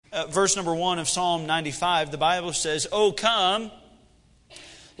verse number 1 of Psalm 95, the Bible says, "O come,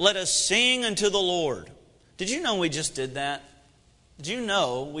 let us sing unto the Lord." Did you know we just did that? Did you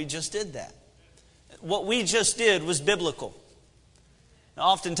know we just did that? What we just did was biblical. Now,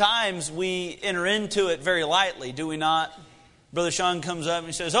 oftentimes we enter into it very lightly, do we not? Brother Sean comes up and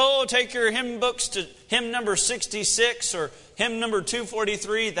he says, "Oh, take your hymn books to hymn number 66 or hymn number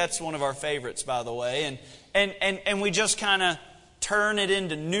 243. That's one of our favorites, by the way. And we just kind of turn it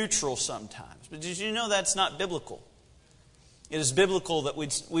into neutral sometimes. But did you know that's not biblical? It is biblical that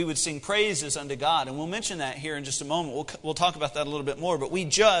we would sing praises unto God. And we'll mention that here in just a moment. We'll talk about that a little bit more. But we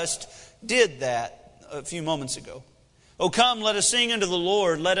just did that a few moments ago. "O come, let us sing unto the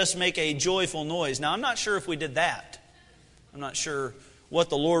Lord. Let us make a joyful noise." Now, I'm not sure if we did that. I'm not sure what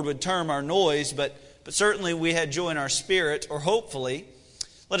the Lord would term our noise, but certainly we had joy in our spirit, or hopefully,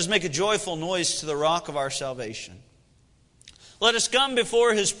 let us make a joyful noise to the rock of our salvation. Let us come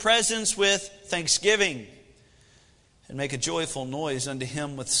before His presence with thanksgiving and make a joyful noise unto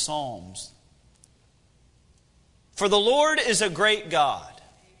Him with psalms. For the Lord is a great God.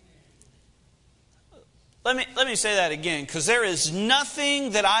 Let me say that again, because there is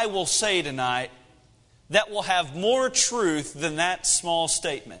nothing that I will say tonight that will have more truth than that small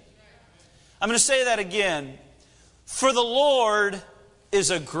statement. I'm going to say that again. For the Lord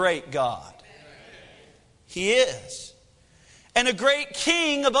is a great God. He is. And a great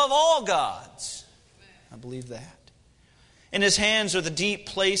King above all gods. I believe that. In His hands are the deep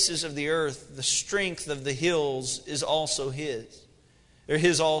places of the earth. The strength of the hills is also His. Or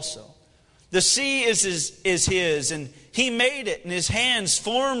His also. The sea is His, and He made it, and His hands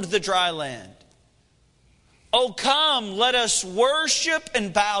formed the dry land. O come, let us worship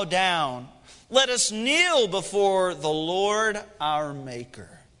and bow down. Let us kneel before the Lord our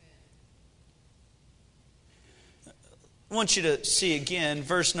Maker. I want you to see again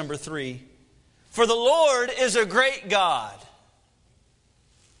verse number 3. For the Lord is a great God.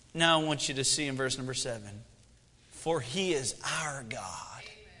 Now I want you to see in verse number 7. For He is our God.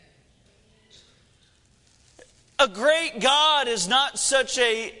 A great God is not such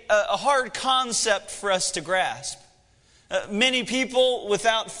a hard concept for us to grasp. Many people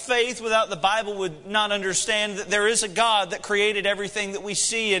without faith, without the Bible, would not understand that there is a God that created everything that we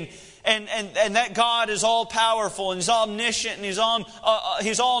see, and that God is all powerful and He's omniscient and He's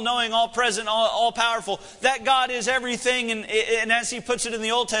all knowing, all present, all powerful. That God is everything, and as He puts it in the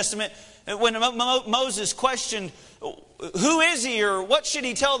Old Testament, when Moses questioned, who is He, or what should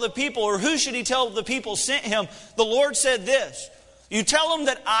He tell the people, or who should He tell the people sent Him? The Lord said this, you tell them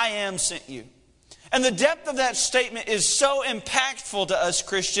that I am sent you. And the depth of that statement is so impactful to us,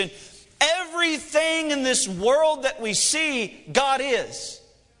 Christian. Everything in this world that we see, God is.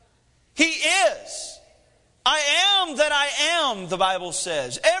 He is. I am that I am, the Bible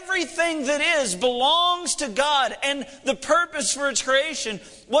says. Everything that is belongs to God. And the purpose for its creation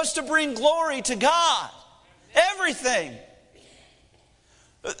was to bring glory to God. Everything.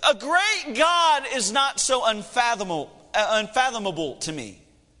 A great God is not so unfathomable to me.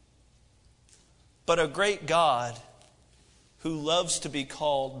 But a great God who loves to be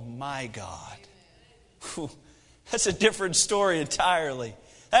called my God. Whew, that's a different story entirely.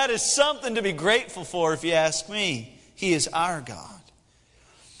 That is something to be grateful for if you ask me. He is our God.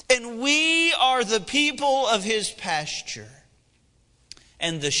 And we are the people of His pasture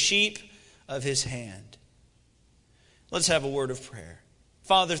and the sheep of His hand. Let's have a word of prayer.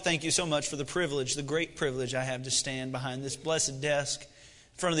 Father, thank You so much for the privilege, the great privilege I have to stand behind this blessed desk in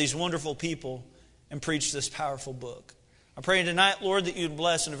front of these wonderful people and preach this powerful book. I pray tonight, Lord, that You would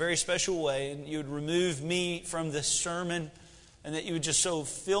bless in a very special way, and You would remove me from this sermon, and that You would just so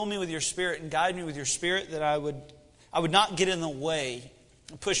fill me with Your Spirit and guide me with Your Spirit that I would not get in the way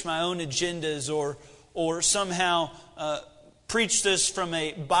and push my own agendas or somehow preach this from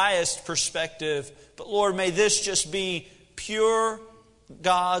a biased perspective. But Lord, may this just be pure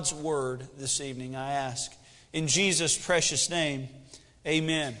God's Word this evening, I ask. In Jesus' precious name,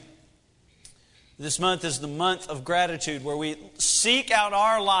 amen. This month is the month of gratitude, where we seek out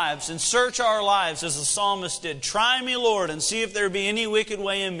our lives and search our lives as the psalmist did. Try me, Lord, and see if there be any wicked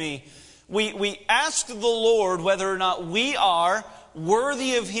way in me. We ask the Lord whether or not we are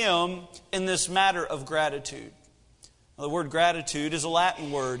worthy of Him in this matter of gratitude. Now, the word gratitude is a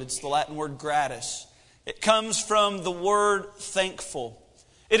Latin word. It's the Latin word gratis. It comes from the word thankful.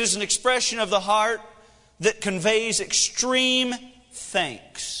 It is an expression of the heart that conveys extreme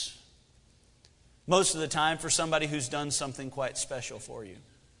thanks. Most of the time for somebody who's done something quite special for you.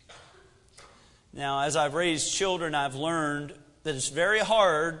 Now, as I've raised children, I've learned that it's very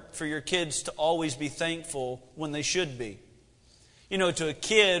hard for your kids to always be thankful when they should be. to a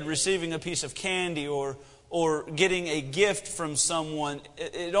kid receiving a piece of candy or getting a gift from someone,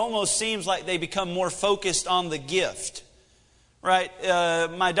 it almost seems like they become more focused on the gift. Right?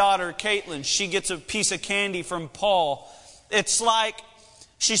 My daughter, Caitlin, she gets a piece of candy from Paul. It's like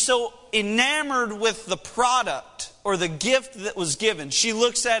she's so enamored with the product or the gift that was given. She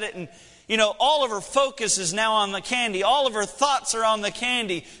looks at it and, all of her focus is now on the candy. All of her thoughts are on the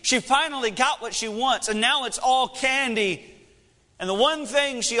candy. She finally got what she wants, and now it's all candy. And the one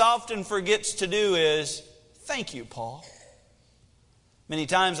thing she often forgets to do is, thank you, Paul. Many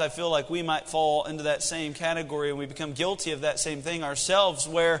times I feel like we might fall into that same category, and we become guilty of that same thing ourselves,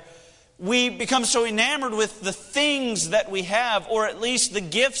 where we become so enamored with the things that we have, or at least the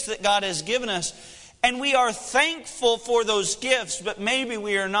gifts that God has given us, and we are thankful for those gifts, but maybe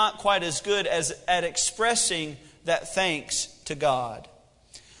we are not quite as good at expressing that thanks to God.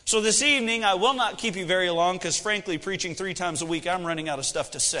 So this evening, I will not keep you very long, because frankly, preaching 3 times a week, I'm running out of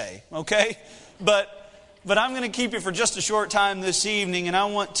stuff to say, okay? But I'm going to keep you for just a short time this evening, and I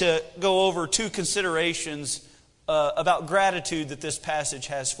want to go over 2 considerations about gratitude that this passage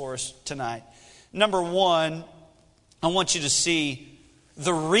has for us tonight. Number 1, I want you to see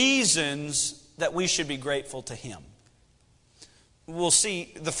the reasons that we should be grateful to Him. We'll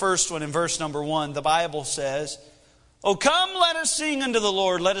see the first one in verse number 1. The Bible says, "O come, let us sing unto the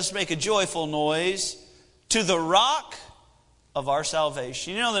Lord. Let us make a joyful noise to the rock of our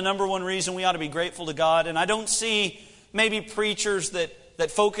salvation." The number 1 reason we ought to be grateful to God, and I don't see maybe preachers that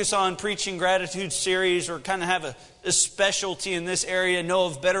focus on preaching gratitude series or kind of have a specialty in this area, know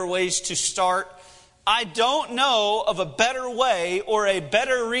of better ways to start. I don't know of a better way or a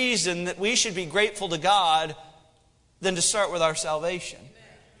better reason that we should be grateful to God than to start with our salvation.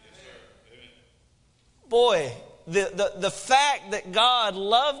 Boy, the fact that God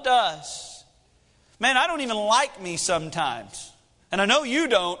loved us. Man, I don't even like me sometimes. And I know you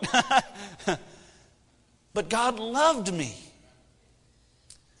don't. But God loved me.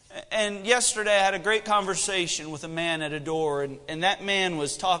 And yesterday I had a great conversation with a man at a door. And that man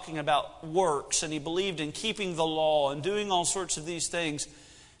was talking about works. And he believed in keeping the law and doing all sorts of these things.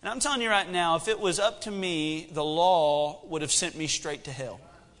 And I'm telling you right now, if it was up to me, the law would have sent me straight to hell.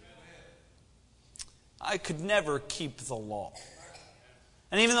 I could never keep the law.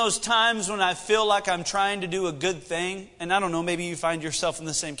 And even those times when I feel like I'm trying to do a good thing, and I don't know, maybe you find yourself in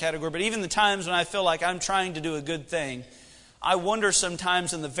the same category, but even the times when I feel like I'm trying to do a good thing, I wonder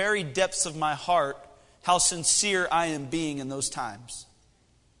sometimes in the very depths of my heart how sincere I am being in those times.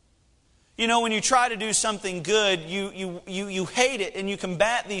 When you try to do something good, you hate it and you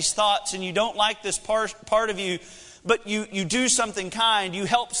combat these thoughts and you don't like this part of you. But you do something kind, you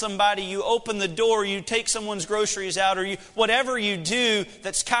help somebody, you open the door, you take someone's groceries out, or whatever you do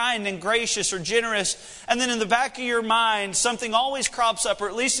that's kind and gracious or generous. And then in the back of your mind, something always crops up, or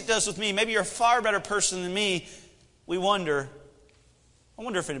at least it does with me. Maybe you're a far better person than me. I wonder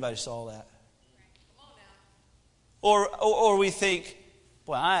if anybody saw that. Or we think,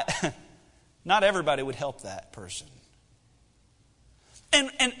 well, not everybody would help that person.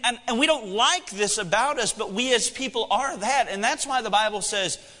 And we don't like this about us, but we as people are that. And that's why the Bible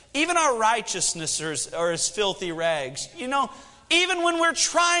says, even our righteousness are as filthy rags. Even when we're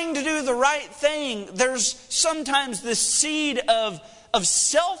trying to do the right thing, there's sometimes this seed of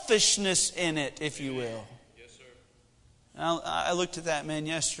selfishness in it, if you will. Yes, sir. I looked at that man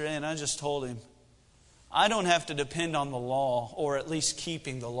yesterday and I just told him, I don't have to depend on the law, or at least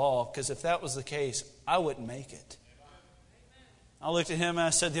keeping the law, because if that was the case, I wouldn't make it. I looked at him and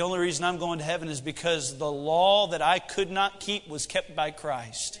I said, the only reason I'm going to heaven is because the law that I could not keep was kept by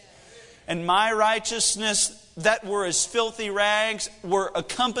Christ. And my righteousness that were as filthy rags were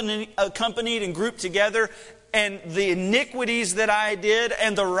accompanied and grouped together. And the iniquities that I did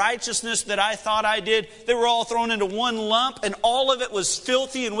and the righteousness that I thought I did, they were all thrown into one lump, and all of it was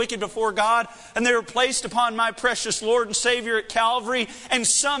filthy and wicked before God. And they were placed upon my precious Lord and Savior at Calvary. And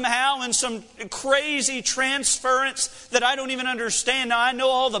somehow in some crazy transference that I don't even understand. Now I know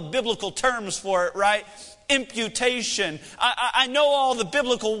all the biblical terms for it, right? Imputation. I know all the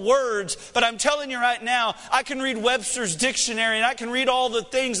biblical words, but I'm telling you right now, I can read Webster's dictionary and I can read all the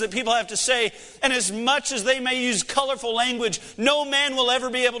things that people have to say, and as much as they may use colorful language, no man will ever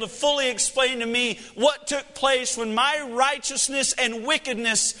be able to fully explain to me what took place when my righteousness and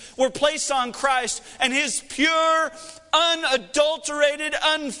wickedness were placed on Christ, and His pure, unadulterated,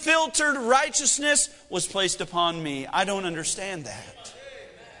 unfiltered righteousness was placed upon me. I don't understand that.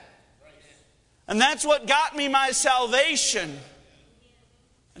 And that's what got me my salvation.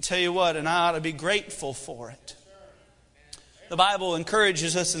 I tell you what, and I ought to be grateful for it. The Bible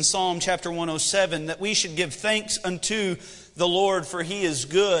encourages us in Psalm chapter 107 that we should give thanks unto the Lord, for He is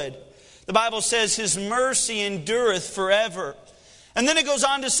good. The Bible says His mercy endureth forever. And then it goes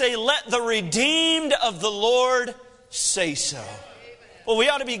on to say, let the redeemed of the Lord say so. Well, we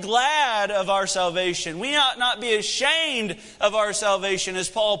ought to be glad of our salvation. We ought not be ashamed of our salvation, as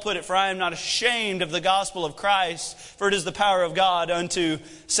Paul put it, for I am not ashamed of the gospel of Christ, for it is the power of God unto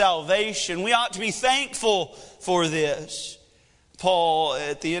salvation. We ought to be thankful for this. Paul,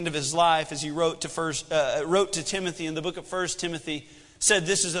 at the end of his life, as he wrote to Timothy in the book of 1 Timothy, said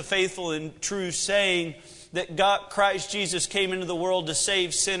this is a faithful and true saying, that God, Christ Jesus came into the world to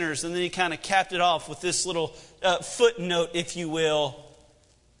save sinners. And then he kind of capped it off with this little footnote, if you will,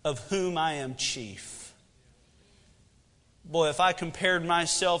 of whom I am chief. Boy, if I compared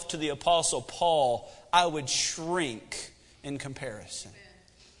myself to the Apostle Paul, I would shrink in comparison.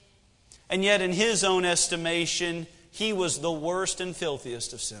 And yet in his own estimation, he was the worst and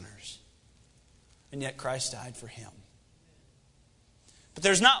filthiest of sinners. And yet Christ died for him. But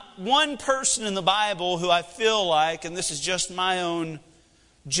there's not one person in the Bible who I feel like, and this is just my own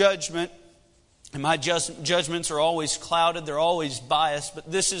judgment, and my judgments are always clouded, they're always biased, but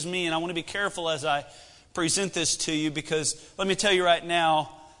this is me, and I want to be careful as I present this to you, because let me tell you right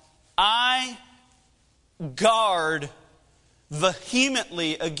now, I guard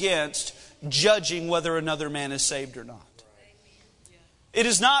vehemently against judging whether another man is saved or not. It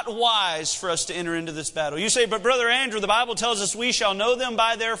is not wise for us to enter into this battle. You say, but Brother Andrew, the Bible tells us we shall know them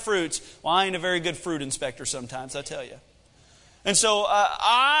by their fruits. Well, I ain't a very good fruit inspector sometimes, I tell you. And so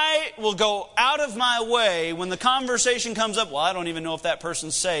I will go out of my way when the conversation comes up, well, I don't even know if that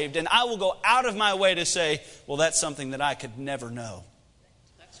person's saved. And I will go out of my way to say, well, that's something that I could never know.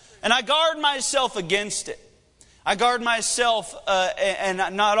 And I guard myself against it. I guard myself,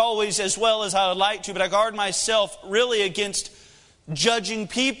 and not always as well as I would like to, but I guard myself really against judging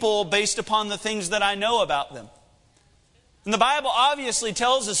people based upon the things that I know about them. And the Bible obviously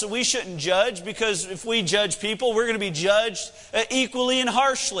tells us that we shouldn't judge, because if we judge people, we're going to be judged equally and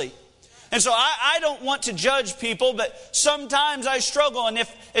harshly. And so I don't want to judge people, but sometimes I struggle. And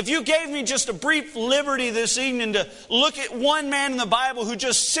if you gave me just a brief liberty this evening to look at one man in the Bible who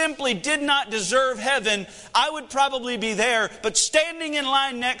just simply did not deserve heaven, I would probably be there. But standing in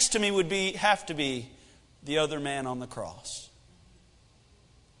line next to me would have to be the other man on the cross.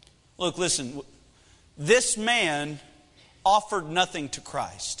 Look, listen, this man offered nothing to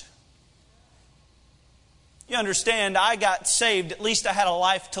Christ. You understand, I got saved, at least I had a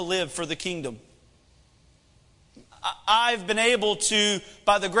life to live for the kingdom. I've been able to,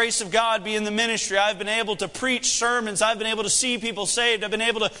 by the grace of God, be in the ministry. I've been able to preach sermons. I've been able to see people saved. I've been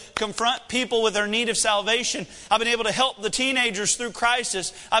able to confront people with their need of salvation. I've been able to help the teenagers through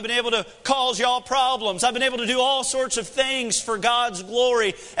crisis. I've been able to cause y'all problems. I've been able to do all sorts of things for God's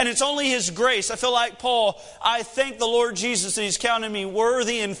glory. And it's only His grace. I feel like Paul, I thank the Lord Jesus that He's counted me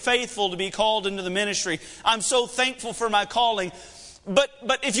worthy and faithful to be called into the ministry. I'm so thankful for my calling. But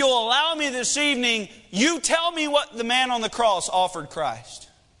if you'll allow me this evening, you tell me what the man on the cross offered Christ.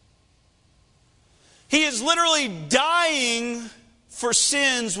 He is literally dying for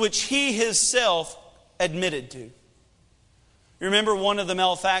sins which He Himself admitted to. You remember, one of the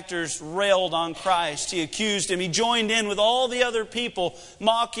malefactors railed on Christ. He accused Him. He joined in with all the other people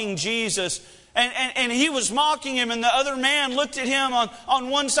mocking Jesus. And he was mocking Him, and the other man looked at him on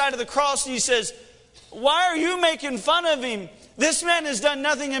one side of the cross and he says, "Why are you making fun of him? This man has done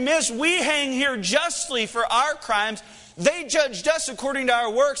nothing amiss. We hang here justly for our crimes. They judged us according to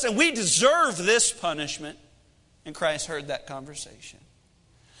our works, and we deserve this punishment." And Christ heard that conversation.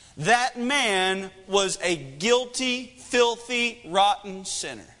 That man was a guilty, filthy, rotten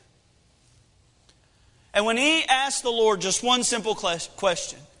sinner. And when he asked the Lord just one simple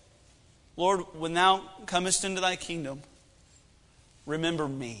question, "Lord, when Thou comest into Thy kingdom, remember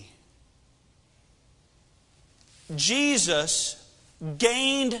me." Jesus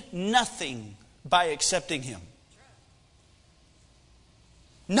gained nothing by accepting Him.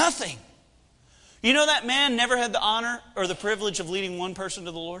 Nothing. You know, that man never had the honor or the privilege of leading one person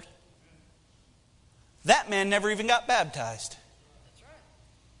to the Lord. That man never even got baptized.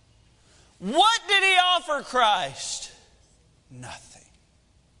 What did he offer Christ? Nothing.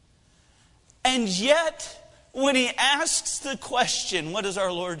 And yet, when he asks the question, what does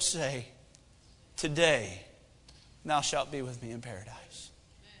our Lord say? "Today, Thou shalt be with me in paradise."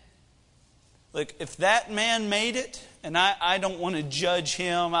 Look, if that man made it, and I don't want to judge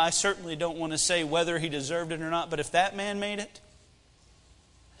him, I certainly don't want to say whether he deserved it or not, but if that man made it,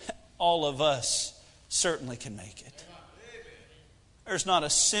 all of us certainly can make it. There's not a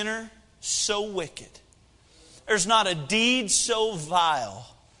sinner so wicked. There's not a deed so vile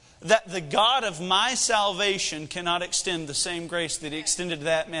that the God of my salvation cannot extend the same grace that He extended to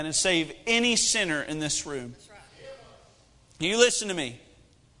that man and save any sinner in this room. You listen to me.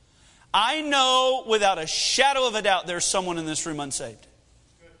 I know without a shadow of a doubt there's someone in this room unsaved.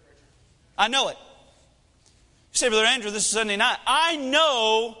 I know it. You say, Brother Andrew, this is Sunday night. I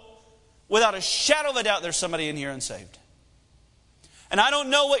know without a shadow of a doubt there's somebody in here unsaved. And I don't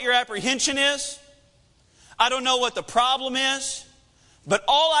know what your apprehension is. I don't know what the problem is. But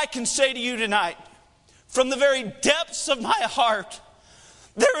all I can say to you tonight, from the very depths of my heart,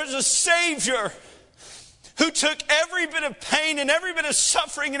 there is a Savior who took every bit of pain and every bit of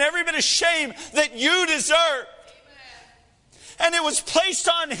suffering and every bit of shame that you deserve. And it was placed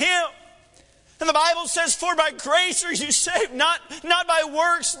on Him. And the Bible says, for by grace are you saved, not by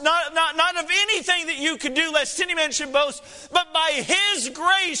works, not of anything that you could do, lest any man should boast, but by His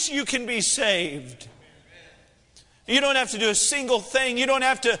grace you can be saved. You don't have to do a single thing. You don't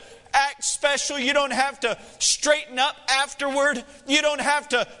have to act special. You don't have to straighten up afterward. You don't have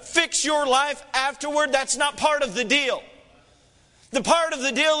to fix your life afterward. That's not part of the deal. The part of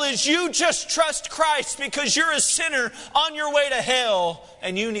the deal is you just trust Christ because you're a sinner on your way to hell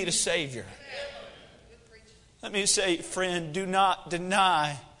and you need a Savior. Let me say, friend, do not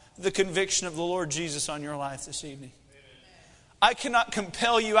deny the conviction of the Lord Jesus on your life this evening. I cannot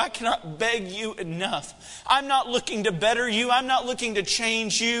compel you. I cannot beg you enough. I'm not looking to better you. I'm not looking to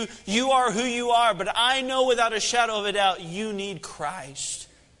change you. You are who you are. But I know without a shadow of a doubt you need Christ.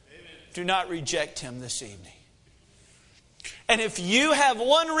 Amen. Do not reject Him this evening. And if you have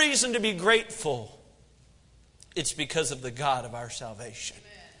one reason to be grateful, it's because of the God of our salvation.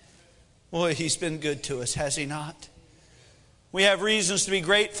 Boy, He's been good to us, has He not? We have reasons to be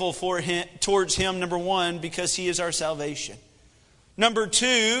grateful for Him, towards Him. Number one, because He is our salvation. Number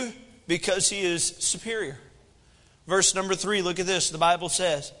two, because He is superior. Verse number 3, look at this. The Bible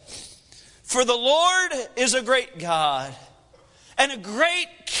says, for the Lord is a great God and a great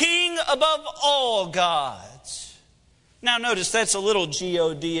King above all gods. Now notice that's a little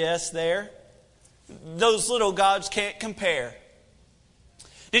G-O-D-S there. Those little gods can't compare.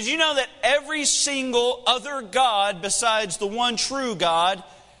 Did you know that every single other god besides the one true God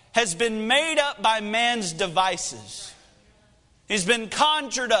has been made up by man's devices? He's been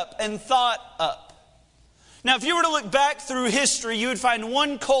conjured up and thought up. Now, if you were to look back through history, you would find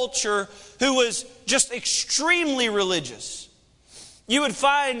one culture who was just extremely religious. You would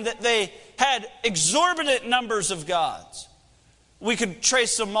find that they had exorbitant numbers of gods. We could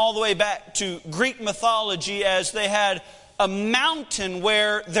trace them all the way back to Greek mythology, as they had a mountain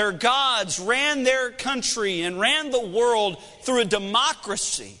where their gods ran their country and ran the world through a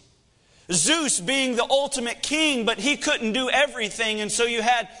democracy. Zeus being the ultimate king, but he couldn't do everything. And so you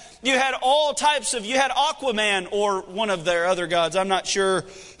had all types of, you had Aquaman, or one of their other gods. I'm not sure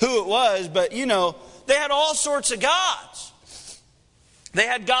who it was, but you know, they had all sorts of gods. They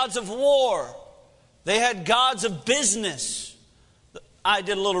had gods of war. They had gods of business. I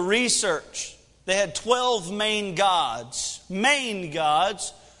did a little research. They had 12 main gods. Main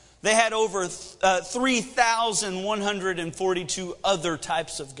gods. They had over 3,142 other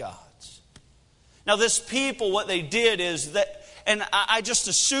types of gods. Now this people, what they did is that, and I just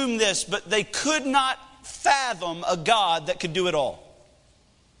assume this, but they could not fathom a God that could do it all.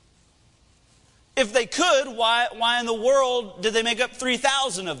 If they could, why in the world did they make up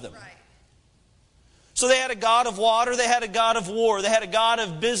 3,000 of them? Right. So they had a god of water, they had a god of war, they had a god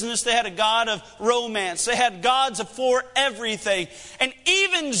of business, they had a god of romance, they had gods for everything. And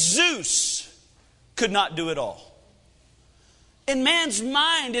even Zeus could not do it all. In man's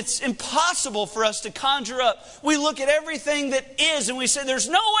mind, it's impossible for us to conjure up. We look at everything that is and we say, there's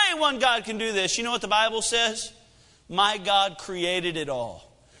no way one God can do this. You know what the Bible says? My God created it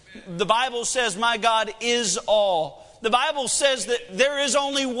all. The Bible says my God is all. The Bible says that there is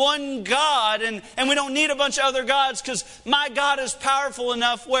only one God, and we don't need a bunch of other gods, because my God is powerful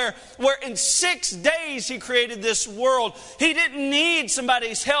enough where in 6 days He created this world. He didn't need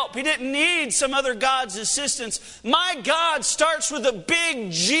somebody's help. He didn't need some other God's assistance. My God starts with a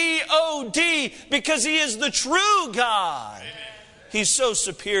big G-O-D because He is the true God. Amen. He's so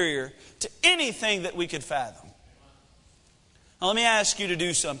superior to anything that we could fathom. Now let me ask you to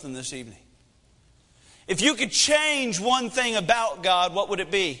do something this evening. If you could change one thing about God, what would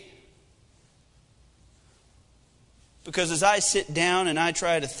it be? Because as I sit down and I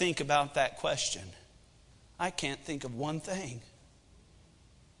try to think about that question, I can't think of one thing.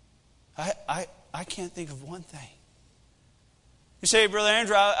 I can't think of one thing. You say, Brother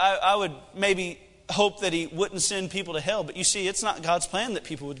Andrew, I would maybe hope that He wouldn't send people to hell. But you see, it's not God's plan that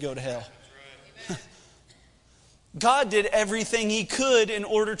people would go to hell. God did everything He could in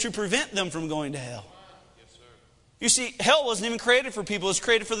order to prevent them from going to hell. You see, hell wasn't even created for people. It was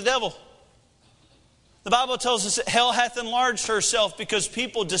created for the devil. The Bible tells us that hell hath enlarged herself because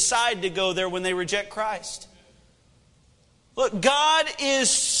people decide to go there when they reject Christ. Look, God is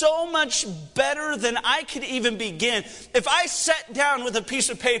so much better than I could even begin. If I sat down with a piece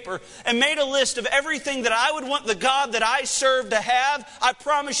of paper and made a list of everything that I would want the God that I serve to have, I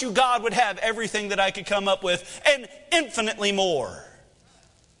promise you God would have everything that I could come up with and infinitely more.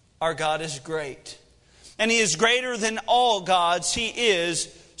 Our God is great. And He is greater than all gods. He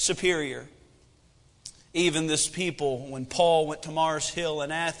is superior. Even this people, when Paul went to Mars Hill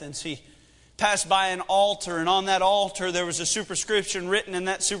in Athens, he passed by an altar, and on that altar there was a superscription written, and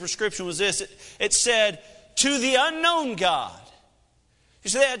that superscription was this. It said, "To the unknown God." You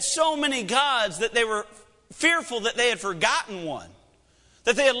see, they had so many gods that they were fearful that they had forgotten one,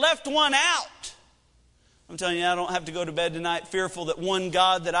 that they had left one out. I'm telling you, I don't have to go to bed tonight fearful that one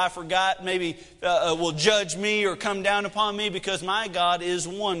God that I forgot maybe will judge me or come down upon me, because my God is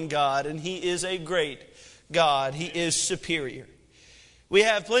one God, and He is a great God. He is superior. We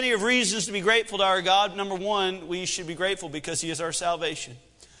have plenty of reasons to be grateful to our God. Number one, we should be grateful because He is our salvation.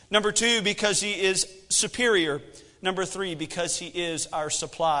 Number two, because He is superior. Number three, because He is our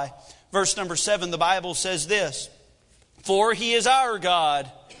supply. Verse number 7, the Bible says this: "For He is our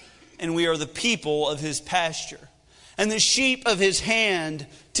God, and we are the people of His pasture, and the sheep of His hand.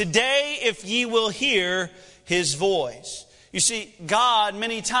 Today, if ye will hear His voice." You see, God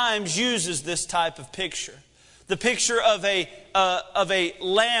many times uses this type of picture. The picture of a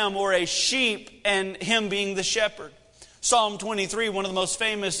lamb or a sheep and Him being the shepherd. Psalm 23, one of the most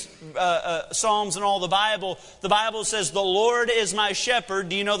famous psalms in all the Bible says, "The Lord is my shepherd."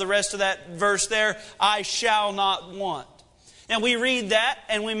 Do you know the rest of that verse there? "I shall not want." And we read that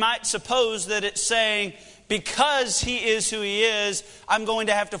and we might suppose that it's saying, because He is who He is, I'm going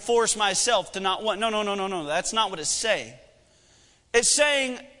to have to force myself to not want. No. That's not what it's saying. It's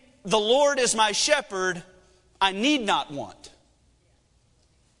saying, the Lord is my shepherd, I need not want.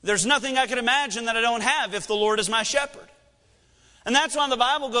 There's nothing I can imagine that I don't have if the Lord is my shepherd. And that's why the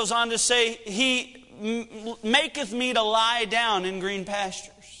Bible goes on to say, He maketh me to lie down in green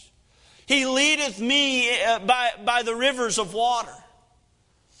pastures. He leadeth me by the rivers of water.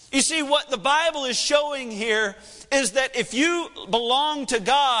 You see, what the Bible is showing here is that if you belong to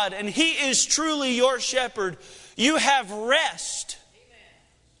God and He is truly your shepherd, you have rest.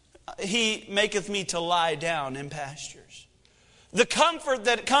 He maketh me to lie down in pastures. The comfort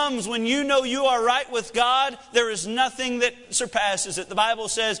that comes when you know you are right with God, there is nothing that surpasses it. The Bible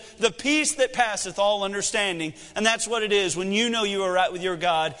says, the peace that passeth all understanding. And that's what it is. When you know you are right with your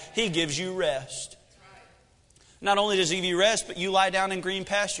God, He gives you rest. Not only does He give you rest, but you lie down in green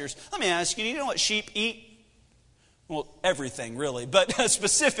pastures. Let me ask you, do you know what sheep eat? Well, everything really, but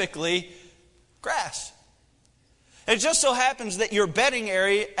specifically grass. It just so happens that your bedding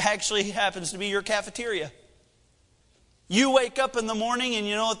area actually happens to be your cafeteria. You wake up in the morning and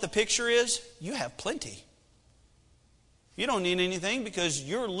you know what the picture is? You have plenty. You don't need anything because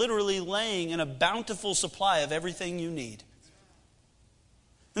you're literally laying in a bountiful supply of everything you need.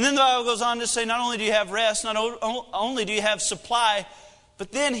 And then the Bible goes on to say, not only do you have rest, not only do you have supply,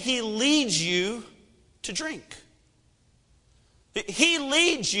 but then He leads you to drink. He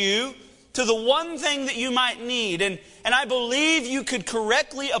leads you to the one thing that you might need. And I believe you could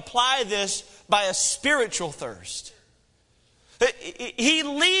correctly apply this by a spiritual thirst. He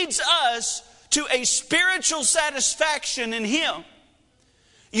leads us to a spiritual satisfaction in Him.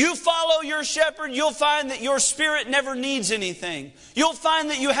 You follow your shepherd, you'll find that your spirit never needs anything. You'll find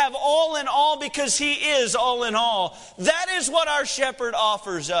that you have all in all because He is all in all. That is what our shepherd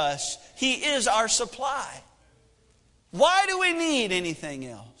offers us. He is our supply. Why do we need anything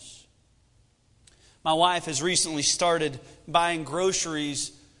else? My wife has recently started buying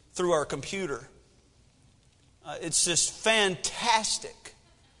groceries through our computer. It's this fantastic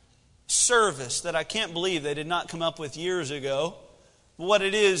service that I can't believe they did not come up with years ago. What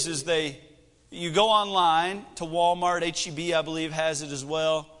it is you go online to Walmart, H-E-B I believe has it as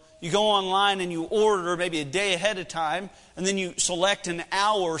well. You go online and you order maybe a day ahead of time, and then you select an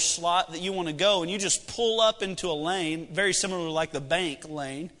hour slot that you want to go, and you just pull up into a lane, very similar to like the bank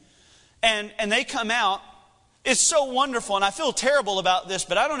lane. And they come out. It's so wonderful, and I feel terrible about this,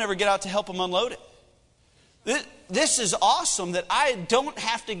 but I don't ever get out to help them unload it. This is awesome that I don't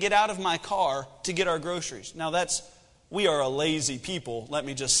have to get out of my car to get our groceries. Now we are a lazy people, let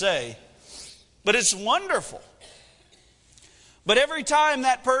me just say. But it's wonderful. But every time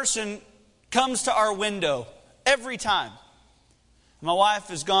that person comes to our window, every time, My wife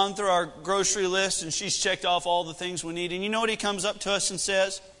has gone through our grocery list and she's checked off all the things we need. And you know what he comes up to us and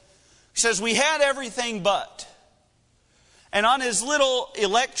says? He says, we had everything but. And on his little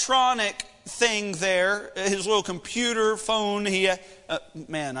electronic thing there, his little computer phone,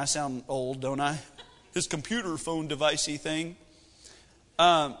 man, I sound old, don't I? His computer phone devicey thing.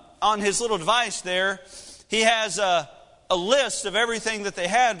 On his little device there, he has a list of everything that they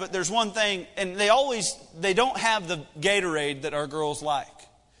had, but there's one thing, and they don't have the Gatorade that our girls like.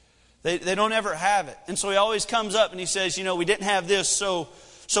 They don't ever have it. And so he always comes up and he says, we didn't have this, so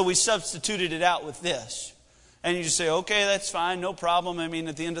we substituted it out with this. And you just say, okay, that's fine, no problem. I mean,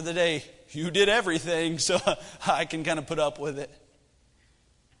 at the end of the day, you did everything, so I can kind of put up with it.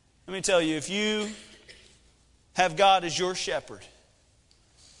 Let me tell you, if you have God as your shepherd,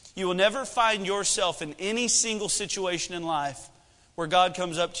 you will never find yourself in any single situation in life where God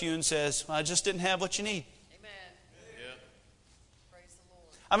comes up to you and says, well, I just didn't have what you need. Amen. Yeah. Praise the Lord.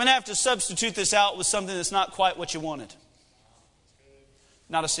 I'm going to have to substitute this out with something that's not quite what you wanted.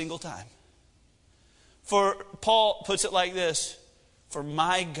 Not a single time. For Paul puts it like this, for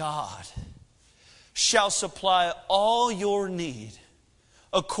my God shall supply all your need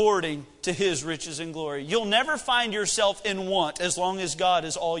according to His riches and glory. You'll never find yourself in want as long as God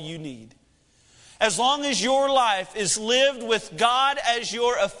is all you need. As long as your life is lived with God as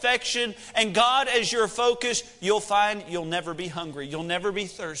your affection and God as your focus, you'll find you'll never be hungry. You'll never be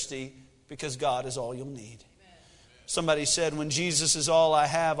thirsty because God is all you'll need. Amen. Somebody said, when Jesus is all I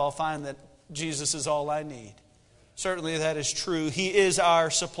have, I'll find that Jesus is all I need. Certainly that is true. He is our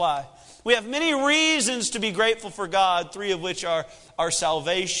supply. We have many reasons to be grateful for God, 3 of which are our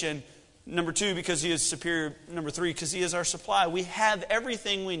salvation. Number 2, because He is superior. Number 3, because He is our supply. We have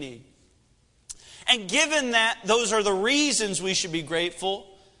everything we need. And given that those are the reasons we should be grateful,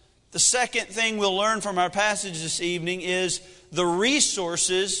 the second thing we'll learn from our passage this evening is the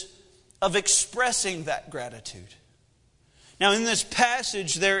resources of expressing that gratitude. Now, in this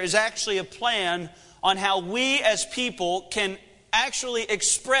passage, there is actually a plan on how we as people can actually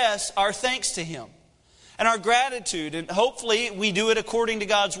express our thanks to Him and our gratitude. And hopefully we do it according to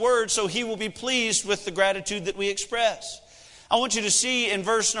God's Word so He will be pleased with the gratitude that we express. I want you to see in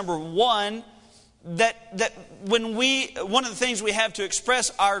verse number 1 that when one of the things we have to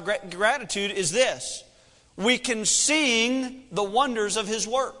express our gratitude is this. We can sing the wonders of His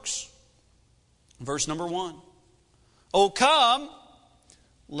works. Verse number 1. O come,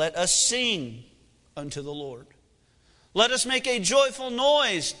 let us sing unto the Lord. Let us make a joyful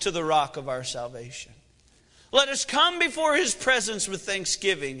noise to the rock of our salvation. Let us come before His presence with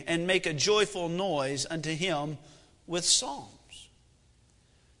thanksgiving and make a joyful noise unto Him with psalms.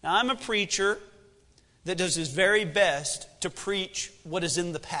 Now, I'm a preacher that does his very best to preach what is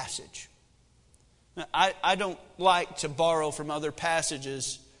in the passage. I don't like to borrow from other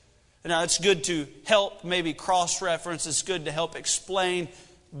passages. Now, it's good to help maybe cross-reference. It's good to help explain.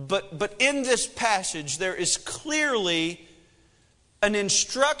 But in this passage, there is clearly an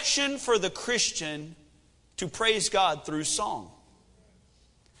instruction for the Christian to praise God through song.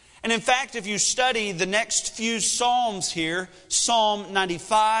 And in fact, if you study the next few Psalms here, Psalm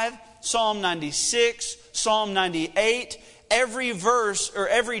 95, Psalm 96, Psalm 98, every verse or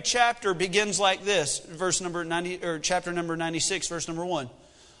every chapter begins like this. Verse number 90 or chapter number 96, verse number 1.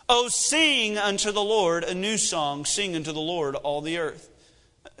 O sing unto the Lord a new song, sing unto the Lord all the earth.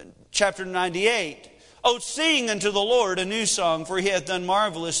 Chapter 98. O sing unto the Lord a new song, for He hath done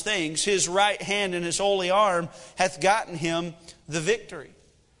marvelous things. His right hand and His holy arm hath gotten Him the victory.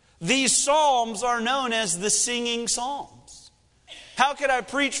 These psalms are known as the singing psalms. How could I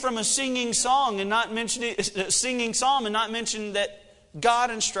preach from a singing song and not mention a singing psalm and not mention that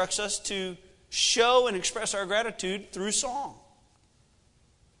God instructs us to show and express our gratitude through song?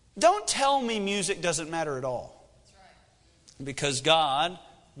 Don't tell me music doesn't matter at all. That's right. Because God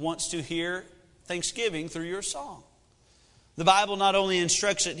wants to hear thanksgiving through your song. The Bible not only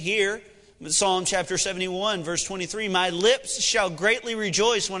instructs it here, but Psalm chapter 71, verse 23, my lips shall greatly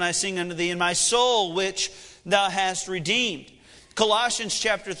rejoice when I sing unto Thee, and my soul which Thou hast redeemed. Colossians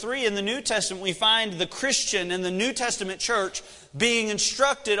chapter 3, in the New Testament, we find the Christian in the New Testament church being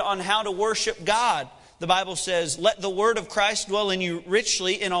instructed on how to worship God. The Bible says, let the word of Christ dwell in you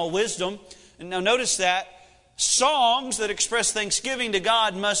richly in all wisdom. And now notice that songs that express thanksgiving to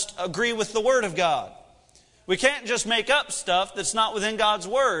God must agree with the Word of God. We can't just make up stuff that's not within God's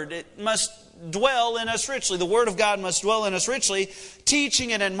Word. It must dwell in us richly. The Word of God must dwell in us richly,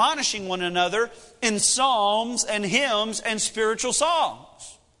 teaching and admonishing one another in psalms and hymns and spiritual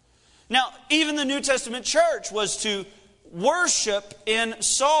songs. Now, even the New Testament church was to worship in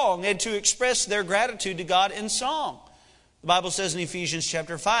song and to express their gratitude to God in song. The Bible says in Ephesians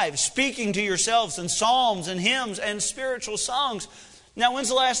chapter 5, speaking to yourselves in psalms and hymns and spiritual songs. Now, when's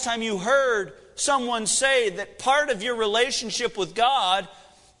the last time you heard someone say that part of your relationship with God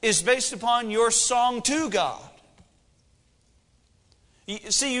is based upon your song to God?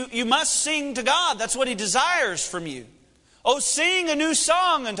 You must sing to God. That's what He desires from you. Oh, sing a new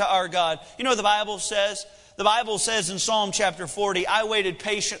song unto our God. You know what the Bible says? The Bible says in Psalm chapter 40, I waited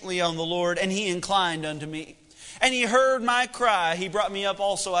patiently on the Lord, and He inclined unto me. And He heard my cry. He brought me up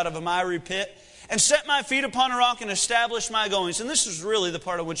also out of a miry pit, and set my feet upon a rock, and established my goings. And this is really the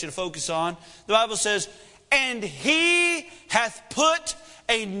part I want you to focus on. The Bible says, and He hath put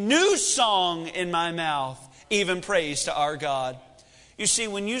a new song in my mouth, even praise to our God. You see,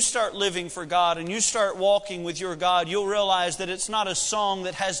 when you start living for God and you start walking with your God, you'll realize that it's not a song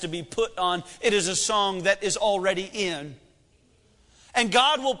that has to be put on. It is a song that is already in. And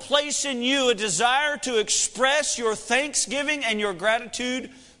God will place in you a desire to express your thanksgiving and your gratitude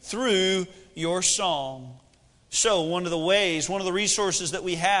through your song. So one of the resources that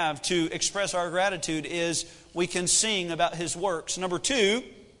we have to express our gratitude is we can sing about His works. Number 2,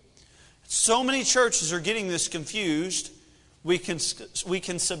 so many churches are getting this confused. We can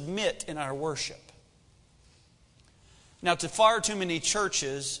submit in our worship. Now, to far too many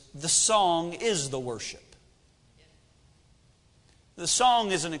churches, the song is the worship. The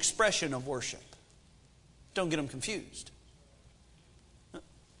song is an expression of worship. Don't get them confused.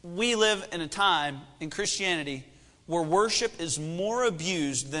 We live in a time in Christianity where worship is more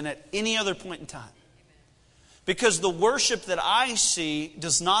abused than at any other point in time. Because the worship that I see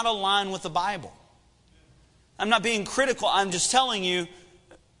does not align with the Bible. I'm not being critical. I'm just telling you,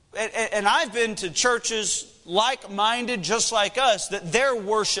 and I've been to churches like-minded, just like us, that their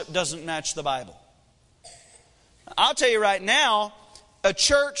worship doesn't match the Bible. I'll tell you right now, a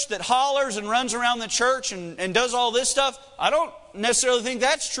church that hollers and runs around the church and does all this stuff, I don't necessarily think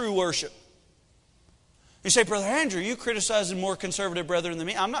that's true worship. You say, Brother Andrew, you criticizing more conservative brethren than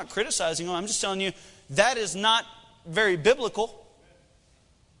me. I'm not criticizing them. I'm just telling you that is not very biblical.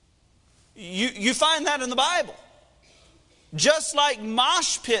 You find that in the Bible. Just like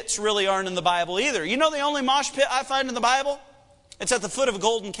mosh pits really aren't in the Bible either. You know the only mosh pit I find in the Bible? It's at the foot of a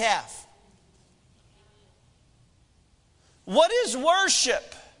golden calf. What is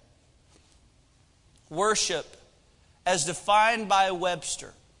worship? Worship, as defined by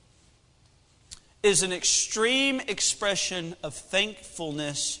Webster, is an extreme expression of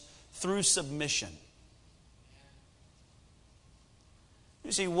thankfulness through submission.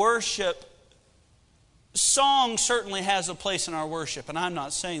 You see, worship, song certainly has a place in our worship, and I'm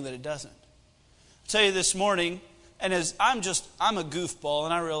not saying that it doesn't. I'll tell you this morning, and I'm a goofball,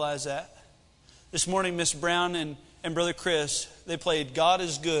 and I realize that. This morning, Miss Brown and Brother Chris, they played God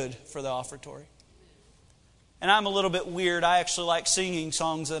is Good for the offertory. And I'm a little bit weird. I actually like singing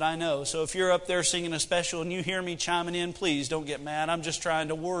songs that I know. So if you're up there singing a special and you hear me chiming in, please don't get mad. I'm just trying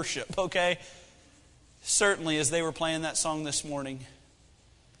to worship, okay? Certainly, as they were playing that song this morning,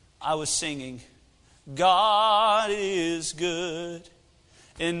 I was singing, God is good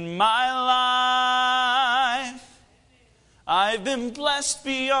in my life. I've been blessed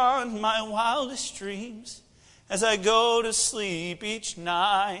beyond my wildest dreams as I go to sleep each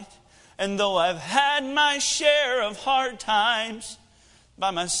night. And though I've had my share of hard times,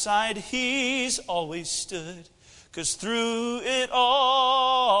 by my side He's always stood. 'Cause through it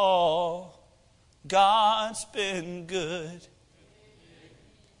all, God's been good.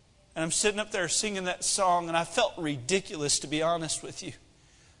 And I'm sitting up there singing that song, and I felt ridiculous, to be honest with you.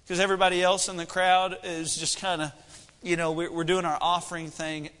 Because everybody else in the crowd is just kind of, we're doing our offering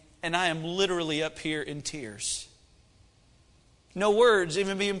thing, and I am literally up here in tears. No words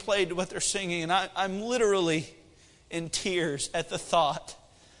even being played to what they're singing, and I'm literally in tears at the thought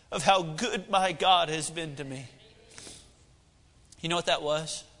of how good my God has been to me. You know what that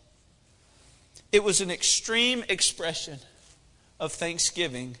was? It was an extreme expression of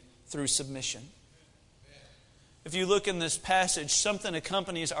thanksgiving through submission. If you look in this passage, something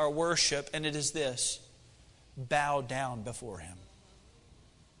accompanies our worship, and it is this: bow down before Him.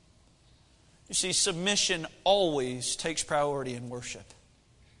 You see, submission always takes priority in worship.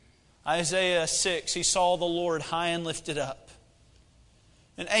 Isaiah 6, he saw the Lord high and lifted up.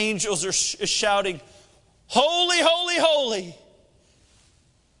 And angels are shouting, holy, holy, holy.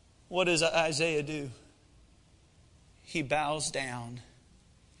 What does Isaiah do? He bows down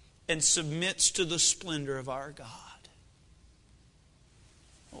and submits to the splendor of our God.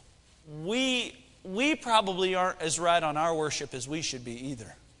 We probably aren't as right on our worship as we should be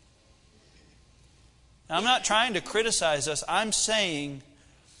either. Now, I'm not trying to criticize us. I'm saying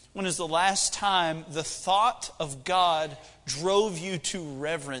When is the last time the thought of God drove you to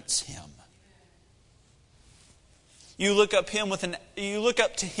reverence Him? You look up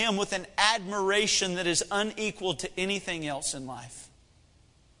to Him with an admiration that is unequal to anything else in life.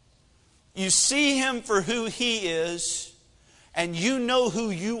 You see Him for who He is, and you know who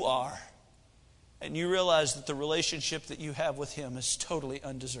you are, and you realize that the relationship that you have with Him is totally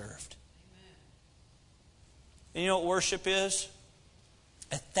undeserved. And you know what worship is?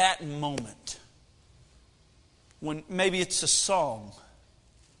 At that moment, when maybe it's a song,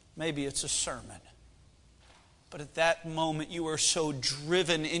 maybe it's a sermon, but at that moment you are so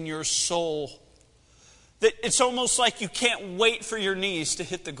driven in your soul that it's almost like you can't wait for your knees to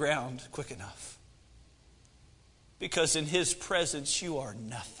hit the ground quick enough. Because in His presence you are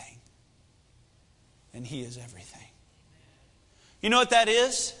nothing, and He is everything. You know what that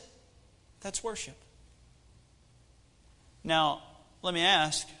is? That's worship. Now, let me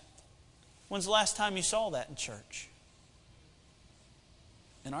ask, when's the last time you saw that in church?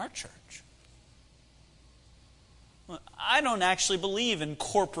 In our church. Well, I don't actually believe in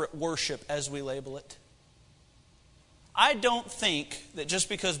corporate worship as we label it. I don't think that just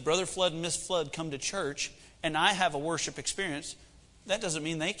because Brother Flood and Miss Flood come to church and I have a worship experience, that doesn't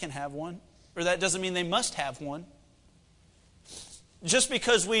mean they can have one. Or that doesn't mean they must have one. Just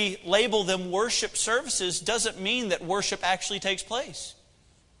because we label them worship services doesn't mean that worship actually takes place.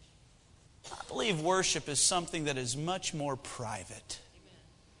 I believe worship is something that is much more private.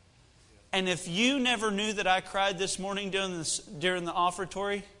 And if you never knew that I cried this morning during the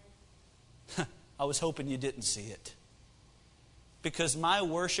offertory, I was hoping you didn't see it. Because my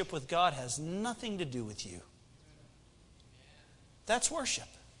worship with God has nothing to do with you. That's worship.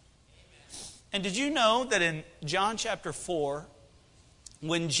 And did you know that in John chapter 4,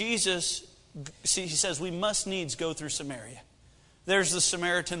 when Jesus, He says we must needs go through Samaria. There's the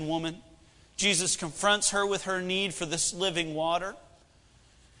Samaritan woman. Jesus confronts her with her need for this living water.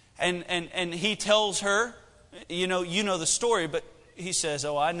 And He tells her, you know the story, but He says,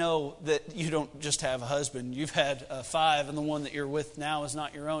 oh, I know that you don't just have a husband. You've had 5, and the one that you're with now is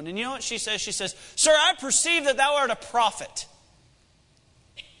not your own. And you know what she says? She says, Sir, I perceive that thou art a prophet.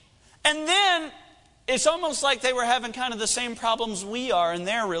 And then it's almost like they were having kind of the same problems we are in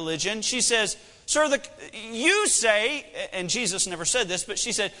their religion. She says, Sir, you say, and Jesus never said this, but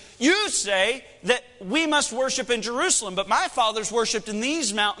she said, you say that we must worship in Jerusalem, but my fathers worshipped in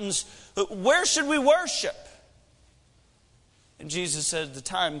these mountains. Where should we worship? And Jesus said, the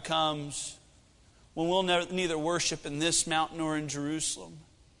time comes when we'll neither worship in this mountain nor in Jerusalem.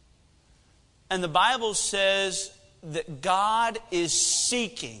 And the Bible says that God is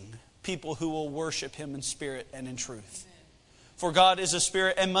seeking people who will worship Him in spirit and in truth. For God is a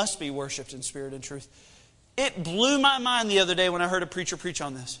spirit and must be worshipped in spirit and truth. It blew my mind the other day when I heard a preacher preach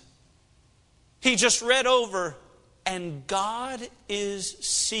on this. He just read over, and God is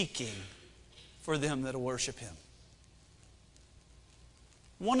seeking for them that will worship Him.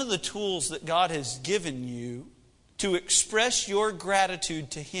 One of the tools that God has given you to express your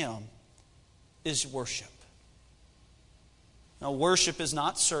gratitude to Him is worship. Now, worship is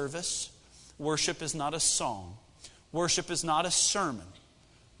not service. Worship is not a song. Worship is not a sermon.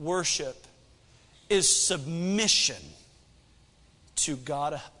 Worship is submission to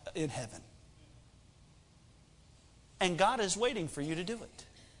God in heaven. And God is waiting for you to do it.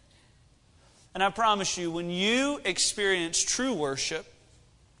 And I promise you, when you experience true worship,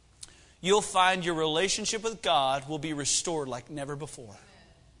 you'll find your relationship with God will be restored like never before.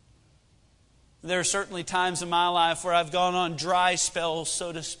 There are certainly times in my life where I've gone on dry spells,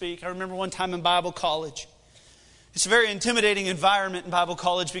 so to speak. I remember one time in Bible college. It's a very intimidating environment in Bible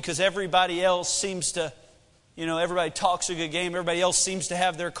college because everybody else seems to, everybody talks a good game. Everybody else seems to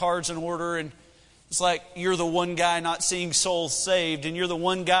have their cards in order. And it's like you're the one guy not seeing souls saved. And you're the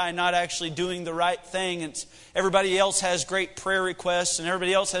one guy not actually doing the right thing. And everybody else has great prayer requests. And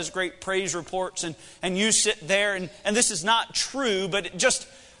everybody else has great praise reports. And you sit there. And this is not true, but it just...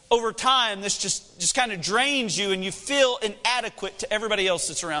 over time, this just kind of drains you and you feel inadequate to everybody else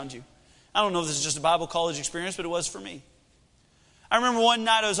that's around you. I don't know if this is just a Bible college experience, but it was for me. I remember one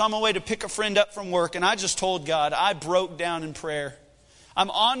night I was on my way to pick a friend up from work, and I just told God, I broke down in prayer. I'm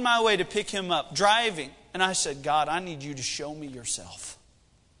on my way to pick him up, driving, and I said, God, I need you to show me yourself.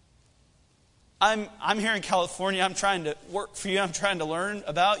 I'm here in California. I'm trying to work for you. I'm trying to learn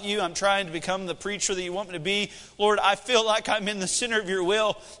about you. I'm trying to become the preacher that you want me to be. Lord, I feel like I'm in the center of your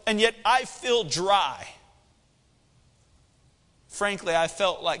will, and yet I feel dry. Frankly, I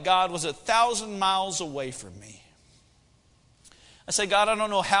felt like God was 1,000 miles away from me. I said, God, I don't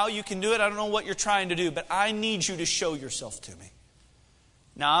know how you can do it. I don't know what you're trying to do, but I need you to show yourself to me.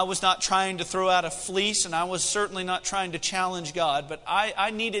 Now, I was not trying to throw out a fleece, and I was certainly not trying to challenge God, but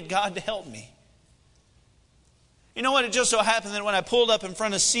I needed God to help me. You know what? It just so happened that when I pulled up in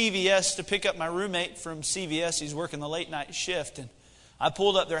front of CVS to pick up my roommate from CVS, he's working the late night shift, and I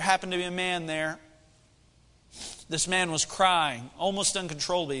pulled up, there happened to be a man there. This man was crying, almost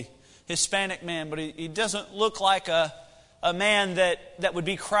uncontrollably. Hispanic man, but he doesn't look like a man that would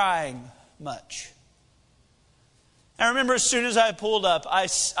be crying much. I remember as soon as I pulled up, I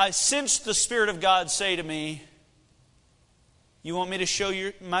sensed the Spirit of God say to me, "You want me to show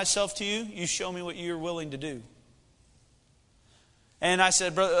myself to you? You show me what you're willing to do." And I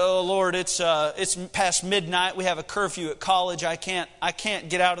said, "Oh Lord, it's past midnight. We have a curfew at college. I can't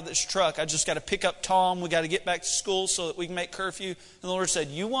get out of this truck. I just got to pick up Tom. We got to get back to school so that we can make curfew." And the Lord said,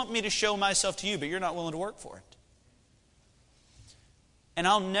 "You want me to show myself to you, but you're not willing to work for it." And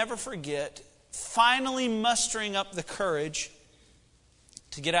I'll never forget finally mustering up the courage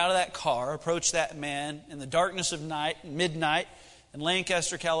to get out of that car, approach that man in the darkness of night, midnight in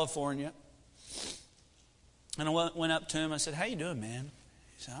Lancaster, California. And I went up to him. I said, "How you doing, man?"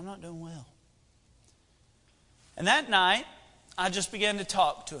 He said, "I'm not doing well." And that night, I just began to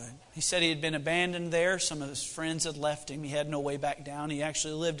talk to him. He said he had been abandoned there. Some of his friends had left him. He had no way back down. He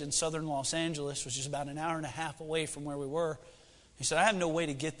actually lived in southern Los Angeles, which is about an hour and a half away from where we were. He said, "I have no way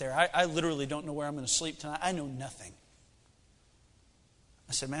to get there. I literally don't know where I'm going to sleep tonight. I know nothing."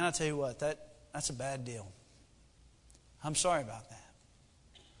 I said, "Man, I'll tell you what, that's a bad deal. I'm sorry about that."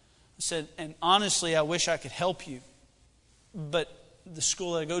 I said, "And honestly, I wish I could help you. But the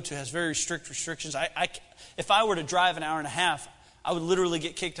school that I go to has very strict restrictions. If I were to drive an hour and a half, I would literally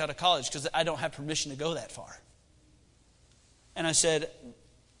get kicked out of college because I don't have permission to go that far." And I said,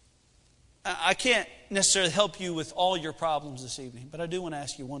 "I can't necessarily help you with all your problems this evening, but I do want to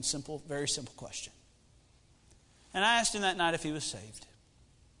ask you one simple, very simple question." And I asked him that night if he was saved.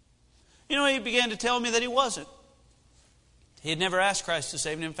 You know, he began to tell me that he wasn't. He had never asked Christ to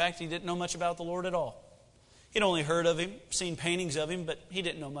save him. In fact, he didn't know much about the Lord at all. He'd only heard of him, seen paintings of him, but he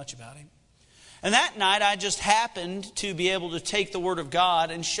didn't know much about him. And that night, I just happened to be able to take the Word of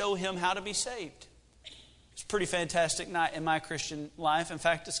God and show him how to be saved. It's a pretty fantastic night in my Christian life. In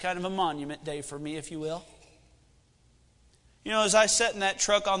fact, it's kind of a monument day for me, if you will. You know, as I sat in that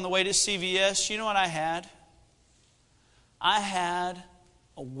truck on the way to CVS, you know what I had? I had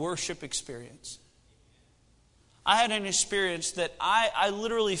a worship experience. I had an experience that I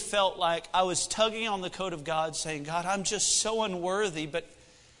literally felt like I was tugging on the coat of God saying, "God, I'm just so unworthy, but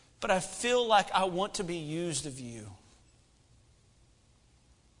I feel like I want to be used of you."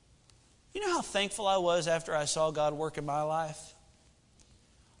 You know how thankful I was after I saw God work in my life?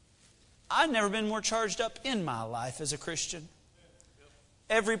 I've never been more charged up in my life as a Christian.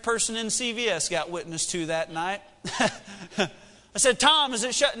 Every person in CVS got witness to that night. I said, "Tom, is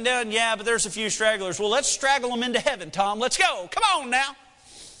it shutting down?" "Yeah, but there's a few stragglers." "Well, let's straggle them into heaven, Tom. Let's go. Come on now."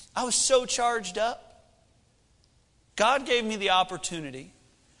 I was so charged up. God gave me the opportunity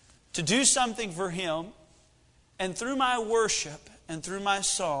to do something for Him. And through my worship and through my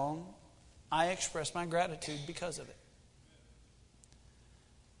song, I express my gratitude because of it.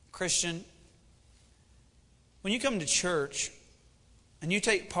 Christian, when you come to church and you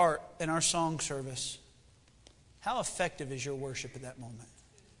take part in our song service, how effective is your worship at that moment?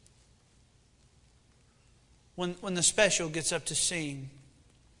 When the special gets up to sing,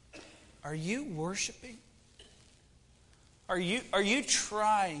 are you worshiping? Are you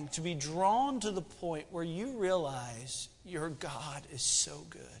trying to be drawn to the point where you realize your God is so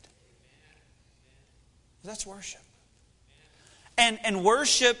good? That's worship. And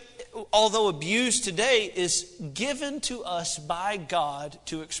worship, although abused today, is given to us by God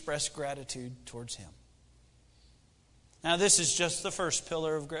to express gratitude towards Him. Now, this is just the first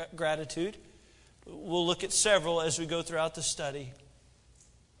pillar of gratitude. We'll look at several as we go throughout the study.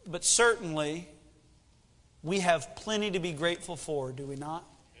 But certainly, we have plenty to be grateful for, do we not?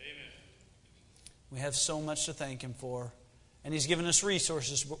 Amen. We have so much to thank Him for. And He's given us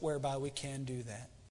resources whereby we can do that.